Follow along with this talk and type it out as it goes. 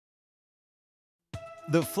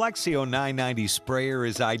The Flexio 990 sprayer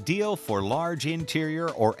is ideal for large interior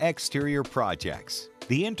or exterior projects.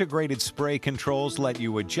 The integrated spray controls let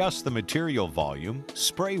you adjust the material volume,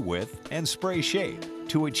 spray width, and spray shape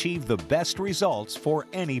to achieve the best results for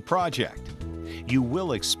any project. You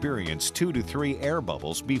will experience 2 to 3 air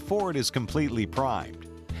bubbles before it is completely primed.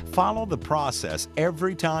 Follow the process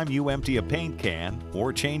every time you empty a paint can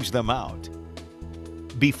or change them out.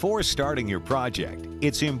 Before starting your project,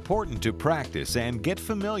 it's important to practice and get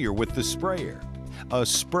familiar with the sprayer. A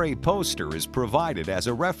spray poster is provided as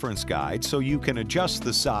a reference guide so you can adjust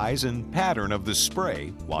the size and pattern of the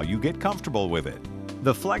spray while you get comfortable with it.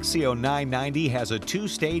 The Flexio 990 has a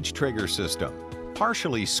 2-stage trigger system.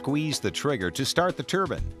 Partially squeeze the trigger to start the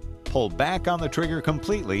turbine. Pull back on the trigger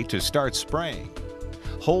completely to start spraying.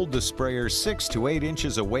 Hold the sprayer 6 to 8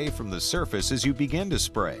 inches away from the surface as you begin to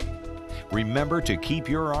spray. Remember to keep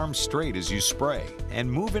your arms straight as you spray and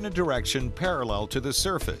move in a direction parallel to the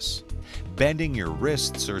surface. Bending your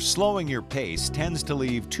wrists or slowing your pace tends to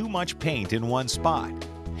leave too much paint in one spot.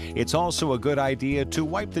 It's also a good idea to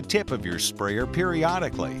wipe the tip of your sprayer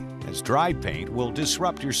periodically, as dried paint will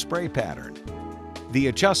disrupt your spray pattern. The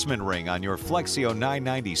adjustment ring on your Flexio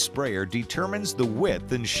 990 sprayer determines the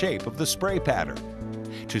width and shape of the spray pattern.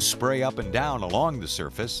 To spray up and down along the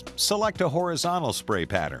surface, select a horizontal spray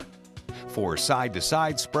pattern. For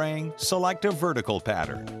side-to-side spraying, select a vertical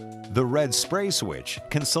pattern. The red spray switch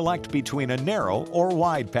can select between a narrow or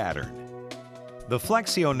wide pattern. The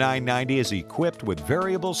Flexio 990 is equipped with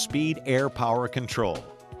variable speed air power control.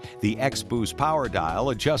 The X-Boost power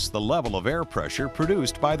dial adjusts the level of air pressure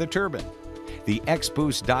produced by the turbine. The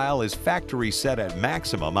X-Boost dial is factory set at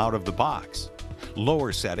maximum out of the box.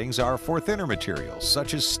 Lower settings are for thinner materials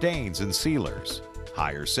such as stains and sealers.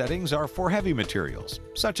 Higher settings are for heavy materials,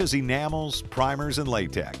 such as enamels, primers, and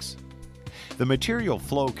latex. The material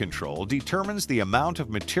flow control determines the amount of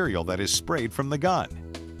material that is sprayed from the gun.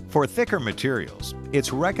 For thicker materials,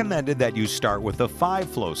 it's recommended that you start with the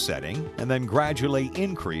 5-flow setting and then gradually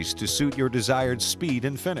increase to suit your desired speed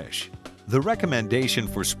and finish. The recommendation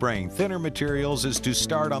for spraying thinner materials is to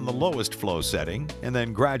start on the lowest flow setting and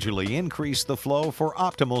then gradually increase the flow for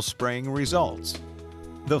optimal spraying results.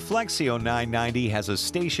 The Flexio 990 has a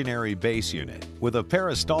stationary base unit with a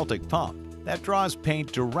peristaltic pump that draws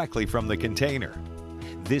paint directly from the container.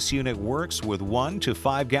 This unit works with 1 to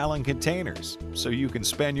 5 gallon containers, so you can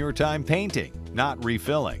spend your time painting, not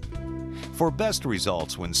refilling. For best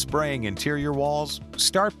results when spraying interior walls,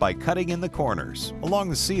 start by cutting in the corners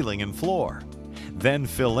along the ceiling and floor. Then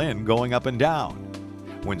fill in going up and down.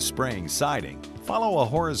 When spraying siding, follow a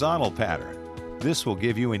horizontal pattern. This will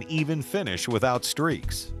give you an even finish without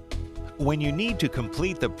streaks. When you need to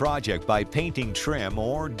complete the project by painting trim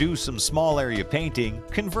or do some small area painting,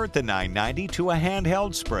 convert the 990 to a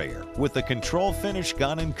handheld sprayer with a control finish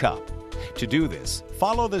gun and cup. To do this,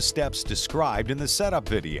 follow the steps described in the setup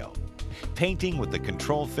video. Painting with the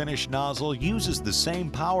control finish nozzle uses the same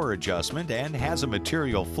power adjustment and has a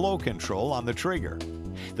material flow control on the trigger.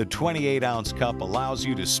 The 28-ounce cup allows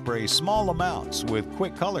you to spray small amounts with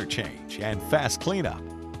quick color change and fast cleanup.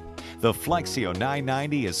 The Flexio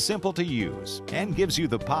 990 is simple to use and gives you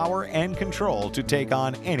the power and control to take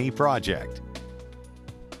on any project.